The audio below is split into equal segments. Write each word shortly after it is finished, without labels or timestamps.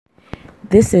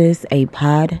This is a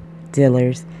Pod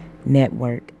Dealers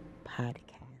Network podcast.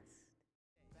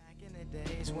 Back in the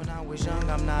days when I was young,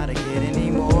 I'm not a kid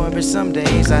anymore. But some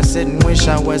days I sit and wish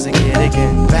I was a kid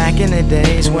again. Back in the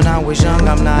days when I was young,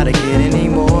 I'm not a kid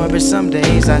anymore. But some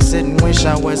days I sit and wish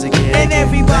I was a kid again. And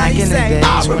everybody Back in the say, days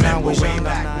I when I remember was way young, I'm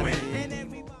back not a when.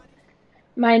 kid.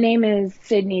 My name is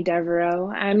Sydney Devereaux.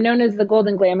 I'm known as the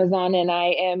Golden Glamazon, and I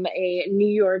am a New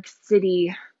York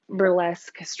City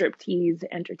burlesque striptease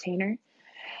entertainer.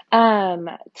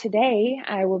 Today,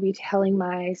 I will be telling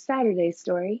my Saturday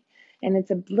story, and it's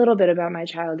a little bit about my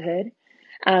childhood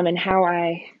and how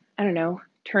I don't know,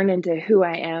 turned into who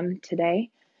I am today.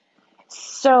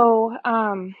 So,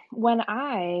 when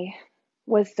I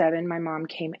was 7, my mom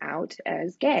came out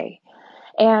as gay.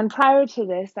 And prior to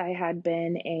this, I had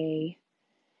been a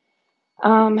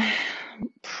um,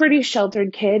 pretty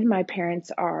sheltered kid. My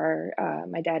parents are,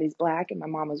 my daddy's black and my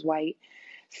mom is white.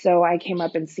 So I came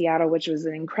up in Seattle, which was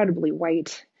an incredibly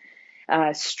white,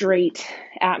 straight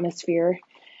atmosphere.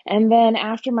 And then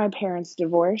after my parents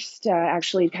divorced,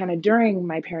 actually kind of during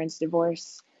my parents'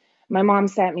 divorce, my mom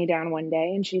sat me down one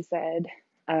day and she said,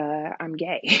 I'm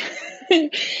gay.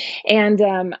 And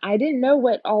I didn't know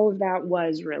what all of that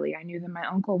was really. I knew that my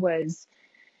uncle was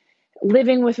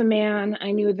living with a man.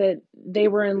 I knew that they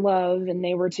were in love and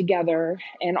they were together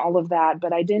and all of that,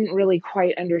 but I didn't really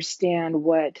quite understand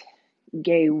what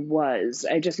gay was.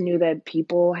 I just knew that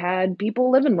people had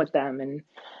people living with them and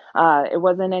it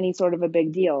wasn't any sort of a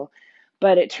big deal.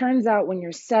 But it turns out when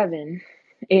you're 7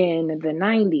 in the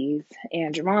 90s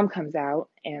and your mom comes out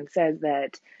and says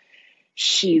that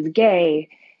she's gay,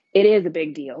 it is a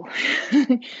big deal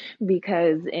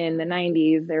because in the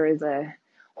 90s there was a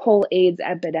whole AIDS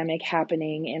epidemic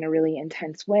happening in a really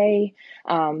intense way.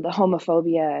 The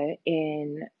homophobia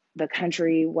in the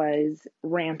country was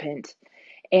rampant.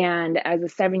 And as a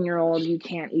 7-year-old, you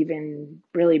can't even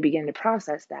really begin to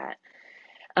process that.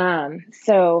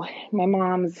 So my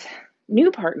mom's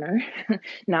new partner,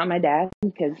 not my dad,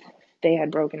 because they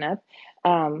had broken up,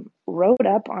 rode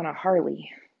up on a Harley,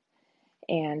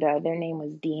 and their name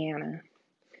was Deanna.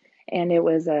 And it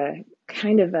was a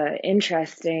kind of a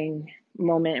interesting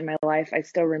moment in my life. I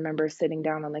still remember sitting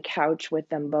down on the couch with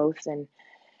them both and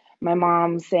my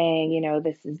mom saying,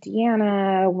 this is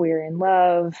Deanna, we're in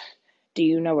love. Do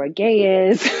you know what gay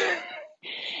is?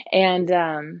 And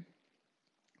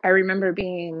I remember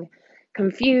being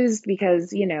confused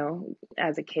because,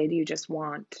 as a kid, you just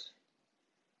want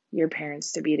your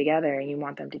parents to be together and you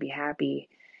want them to be happy.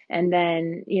 And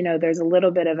then, there's a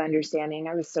little bit of understanding.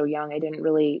 I was so young, I didn't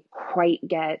really quite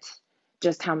get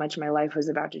just how much my life was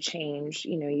about to change.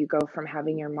 You go from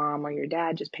having your mom or your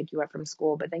dad just pick you up from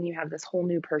school, but then you have this whole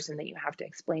new person that you have to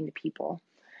explain to people.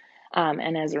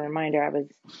 And as a reminder, I was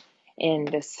in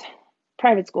this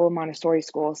private school, Montessori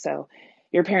school, so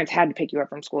your parents had to pick you up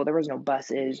from school. There was no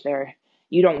buses there.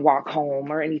 You don't walk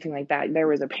home or anything like that. There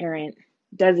was a parent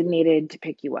designated to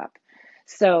pick you up.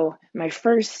 So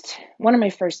one of my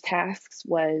first tasks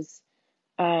was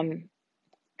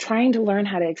trying to learn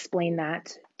how to explain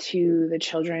that to the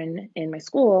children in my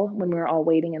school when we were all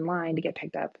waiting in line to get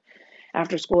picked up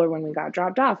after school or when we got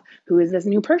dropped off. Who is this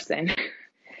new person?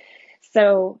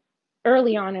 So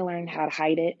early on, I learned how to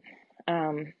hide it.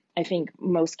 I think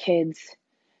most kids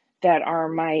that are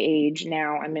my age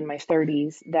now, I'm in my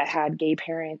 30s, that had gay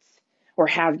parents or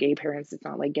have gay parents, it's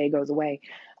not like gay goes away,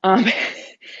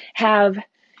 have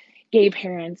gay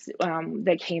parents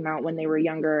that came out when they were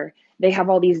younger. They have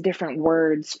all these different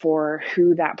words for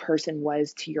who that person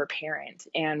was to your parent,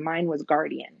 and mine was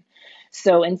guardian.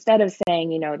 So instead of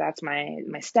saying, that's my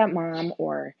stepmom,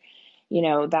 or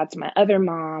that's my other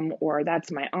mom, or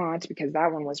that's my aunt, because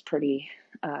that one was pretty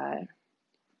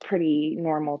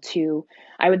normal too,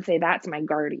 I would say that's my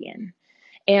guardian.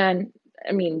 And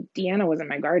I mean, Deanna wasn't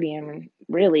my guardian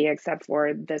really, except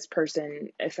for this person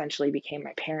essentially became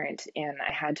my parent, and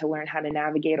I had to learn how to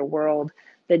navigate a world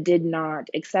that did not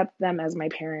accept them as my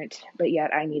parent, but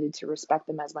yet I needed to respect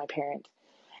them as my parent.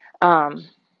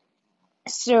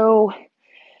 So,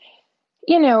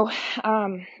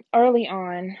 early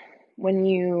on, when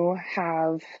you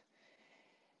have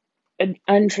an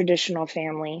untraditional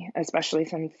family, especially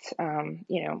since,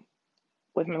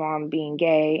 with my mom being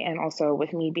gay and also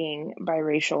with me being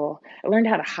biracial, I learned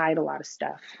how to hide a lot of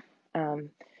stuff.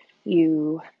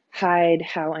 You hide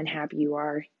how unhappy you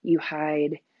are. You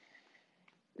hide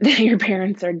that your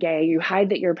parents are gay. You hide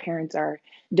that your parents are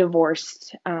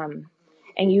divorced. And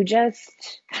you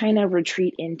just kind of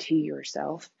retreat into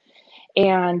yourself.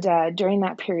 And during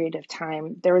that period of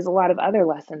time, there was a lot of other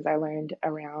lessons I learned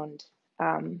around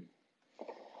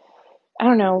I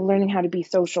don't know, learning how to be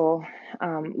social,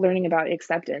 learning about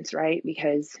acceptance, right?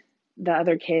 Because the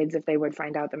other kids, if they would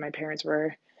find out that my parents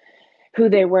were who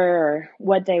they were or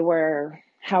what they were,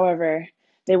 however,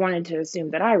 they wanted to assume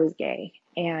that I was gay.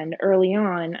 And early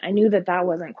on, I knew that that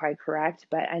wasn't quite correct,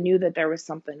 but I knew that there was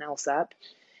something else up.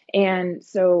 And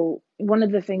so, one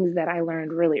of the things that I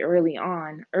learned really early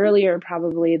on, earlier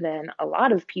probably than a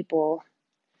lot of people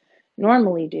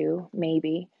normally do,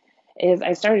 maybe, is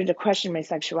I started to question my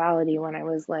sexuality when I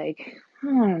was like, I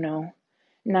don't know,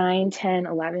 9, 10,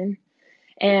 11,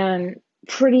 and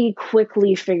pretty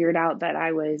quickly figured out that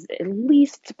I was at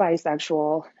least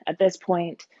bisexual at this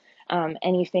point.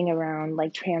 Anything around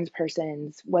like trans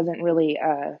persons wasn't really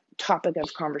a topic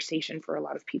of conversation for a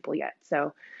lot of people yet.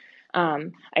 So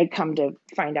I'd come to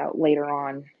find out later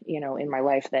on, in my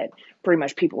life that pretty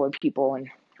much people are people, and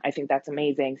I think that's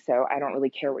amazing. So I don't really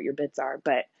care what your bits are.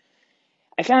 But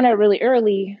I found out really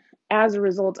early, as a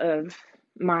result of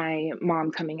my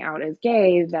mom coming out as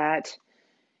gay, that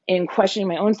in questioning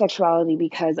my own sexuality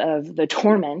because of the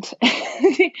torment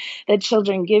that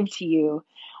children give to you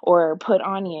or put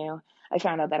on you, I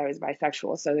found out that I was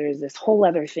bisexual. So there's this whole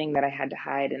other thing that I had to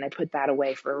hide, and I put that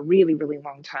away for a really, really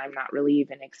long time, not really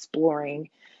even exploring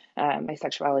my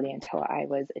sexuality until I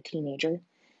was a teenager,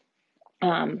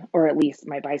 or at least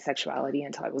my bisexuality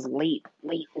until I was late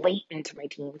into my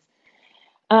teens.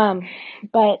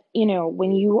 But,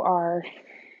 when you are,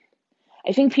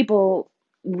 I think people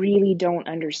really don't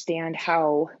understand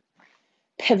how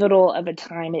pivotal of a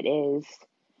time it is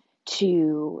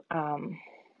to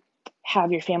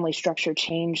have your family structure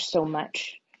change so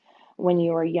much when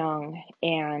you are young.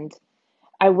 And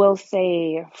I will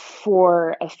say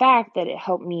for a fact that it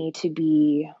helped me to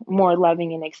be more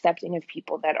loving and accepting of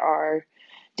people that are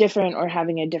different or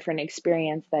having a different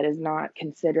experience that is not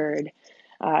considered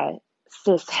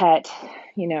cis het,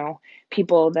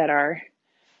 people that are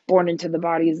born into the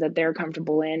bodies that they're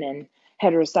comfortable in and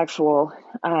heterosexual.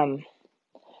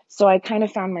 So I kind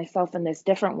of found myself in this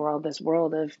different world, this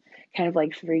world of kind of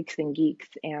like freaks and geeks,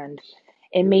 and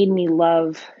it made me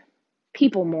love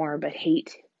people more but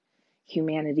hate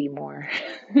humanity more.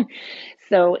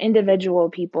 So individual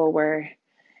people were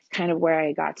kind of where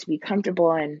I got to be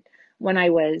comfortable. And when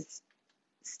I was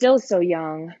still so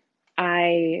young,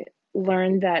 I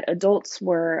learned that adults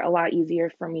were a lot easier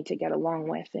for me to get along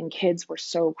with, and kids were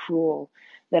so cruel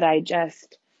that I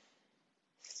just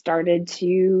started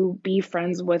to be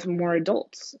friends with more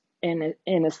adults.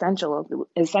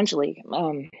 Essentially,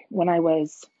 when I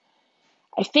was,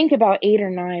 I think about 8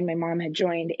 or 9, my mom had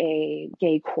joined a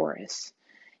gay chorus.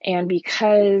 And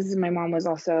because my mom was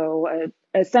also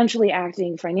essentially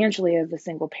acting financially as a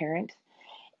single parent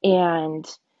and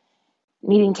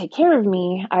needing to take care of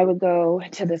me, I would go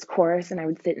to this chorus and I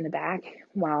would sit in the back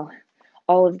while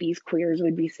all of these queers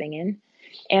would be singing.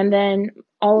 And then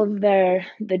all of the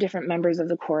different members of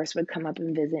the chorus would come up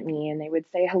and visit me, and they would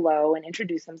say hello and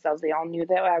introduce themselves. They all knew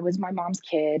that I was my mom's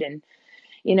kid, and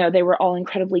they were all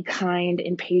incredibly kind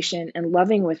and patient and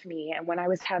loving with me. And when I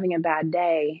was having a bad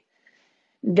day,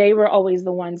 they were always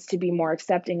the ones to be more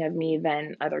accepting of me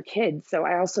than other kids. So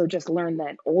I also just learned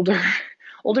that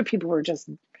older people were just,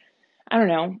 I don't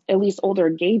know, at least older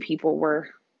gay people were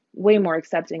way more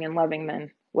accepting and loving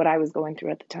than what I was going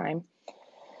through at the time.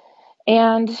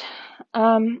 And,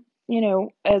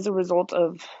 as a result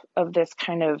of this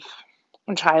kind of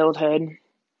childhood,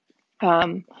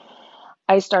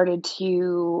 I started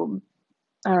to,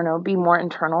 I don't know, be more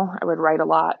internal. I would write a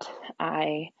lot.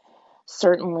 I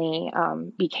certainly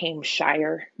became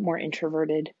shyer, more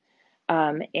introverted.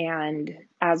 And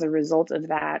as a result of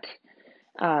that,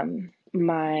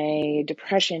 my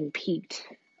depression peaked,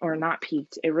 or not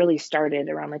peaked. It really started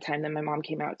around the time that my mom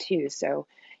came out too. So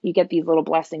you get these little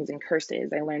blessings and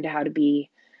curses. I learned how to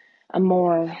be a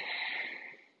more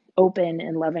open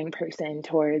and loving person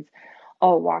towards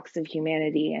all walks of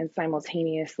humanity. And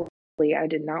simultaneously, I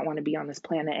did not want to be on this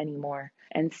planet anymore.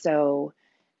 And so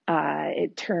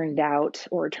it turns out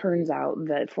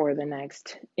that for the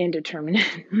next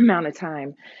indeterminate amount of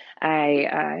time,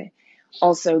 I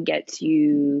also get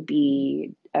to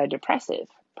be a depressive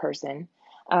person,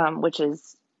 which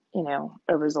is,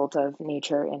 a result of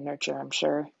nature and nurture, I'm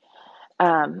sure.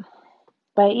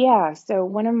 But yeah, so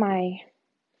one of my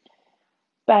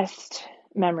best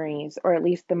memories, or at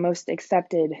least the most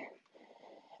accepted,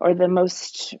 or the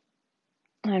most,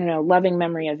 I don't know, loving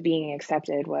memory of being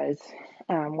accepted was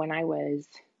when I was,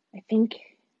 I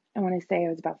want to say I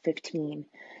was about 15,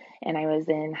 and I was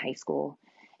in high school,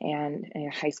 and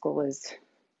high school was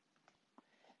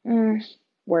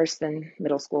worse than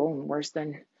middle school and worse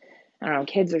than, I don't know,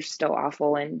 kids are still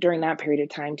awful. And during that period of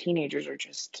time, teenagers are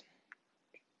just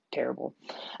terrible.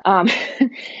 Um,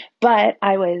 but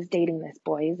I was dating this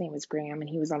boy. His name was Graham, and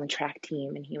he was on the track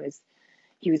team, and he was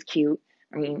cute.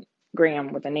 I mean,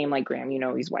 Graham with a name like Graham,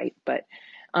 he's white, but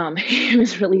he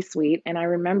was really sweet. And I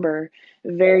remember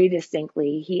very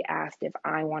distinctly, he asked if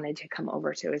I wanted to come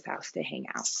over to his house to hang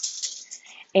out.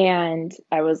 And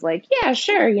I was like, yeah,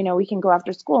 sure, we can go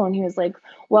after school. And he was like,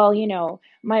 well,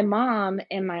 my mom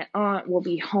and my aunt will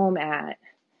be home at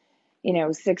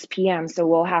 6 p.m. So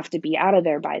we'll have to be out of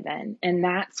there by then. And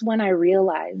that's when I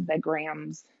realized that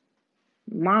Graham's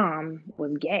mom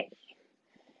was gay.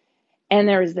 And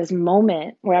there was this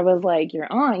moment where I was like, your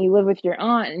aunt, you live with your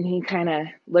aunt? And he kind of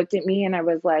looked at me, and I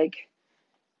was like,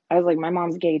 my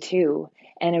mom's gay too.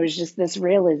 And it was just this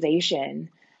realization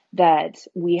that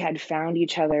we had found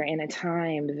each other in a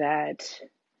time that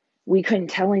we couldn't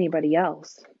tell anybody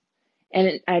else.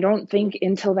 And I don't think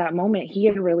until that moment he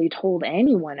had really told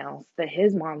anyone else that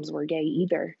his moms were gay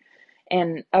either.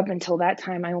 And up until that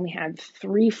time, I only had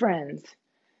 3 friends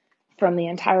from the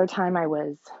entire time I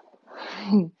was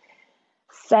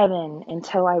 7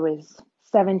 until I was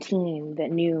 17 that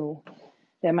knew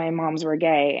that my moms were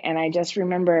gay. And I just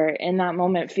remember in that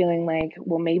moment feeling like,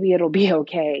 well, maybe it'll be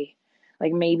okay.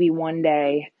 Like maybe one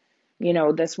day,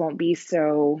 this won't be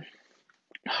so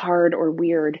hard or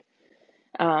weird.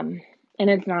 And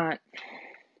it's not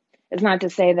to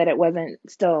say that it wasn't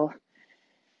still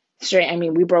straight. I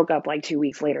mean, we broke up like 2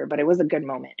 weeks later, but it was a good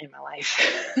moment in my life.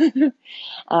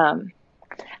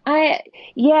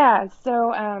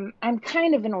 So I'm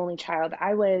kind of an only child.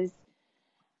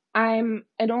 I'm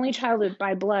an only child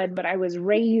by blood, but I was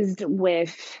raised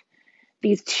with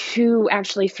these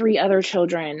 3 other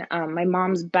children. My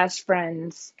mom's best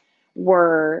friends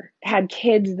had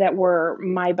kids that were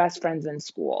my best friends in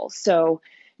school. So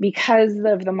because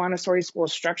of the Montessori school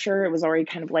structure, it was already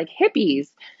kind of like hippies,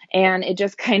 and it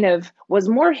just kind of was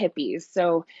more hippies.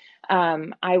 So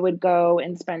I would go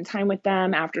and spend time with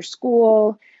them after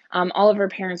school. All of our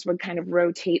parents would kind of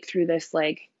rotate through this,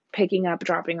 like picking up,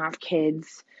 dropping off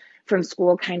kids from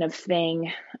school kind of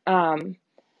thing.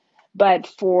 But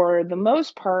for the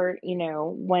most part,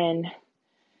 when,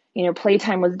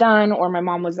 playtime was done or my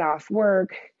mom was off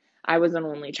work, I was an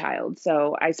only child.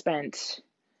 So I spent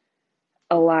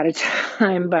a lot of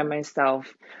time by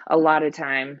myself, a lot of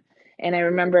time. And I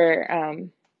remember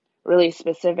really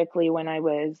specifically when I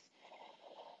was,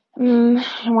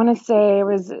 I want to say I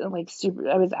was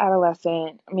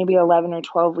adolescent, maybe 11 or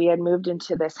 12. We had moved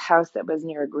into this house that was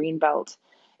near a green belt,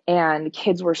 and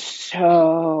kids were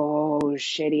so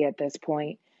shitty at this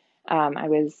point. I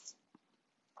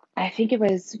think it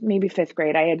was maybe 5th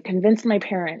grade. I had convinced my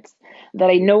parents that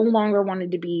I no longer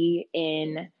wanted to be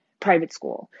in private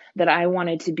school, that I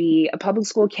wanted to be a public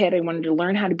school kid. I wanted to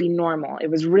learn how to be normal. It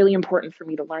was really important for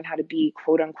me to learn how to be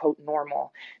quote unquote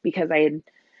normal, because I had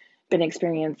been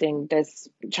experiencing this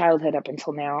childhood up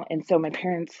until now. And so my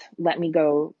parents let me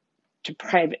go to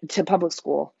public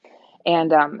school.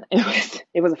 And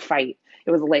it was a fight.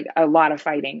 It was like a lot of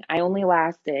fighting. I only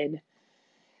lasted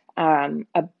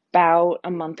about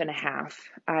a month and a half.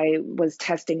 I was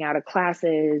testing out of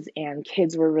classes, and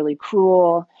kids were really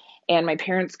cruel, and my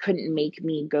parents couldn't make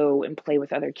me go and play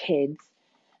with other kids.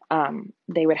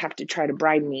 They would have to try to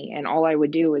bribe me, and all I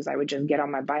would do is I would just get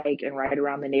on my bike and ride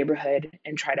around the neighborhood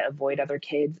and try to avoid other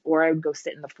kids, or I would go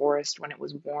sit in the forest when it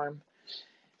was warm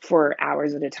for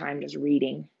hours at a time just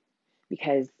reading,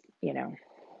 because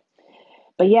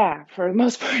but yeah, for the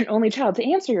most part, only child.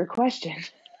 To answer your question,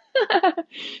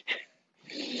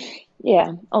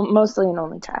 yeah, mostly an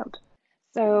only child.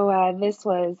 So this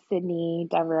was Sydney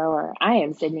Devereaux, or I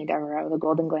am Sydney Devereaux, the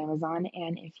Golden Glamazon.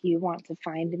 And if you want to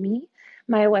find me,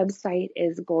 my website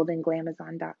is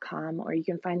goldenglamazon.com, or you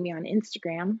can find me on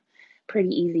Instagram, pretty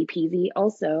easy peasy,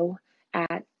 also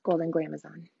at Golden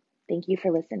Glamazon. Thank you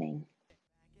for listening.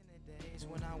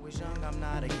 When I was young, I'm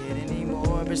not a kid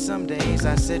anymore, but some days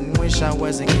I sit and wish I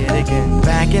was a kid again.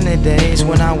 Back in the days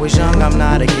when I was young, I'm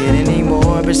not a kid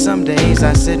anymore, but some days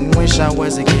I sit and wish I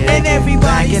was a kid. And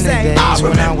everybody say, I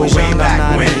remember way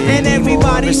back when. And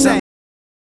everybody say,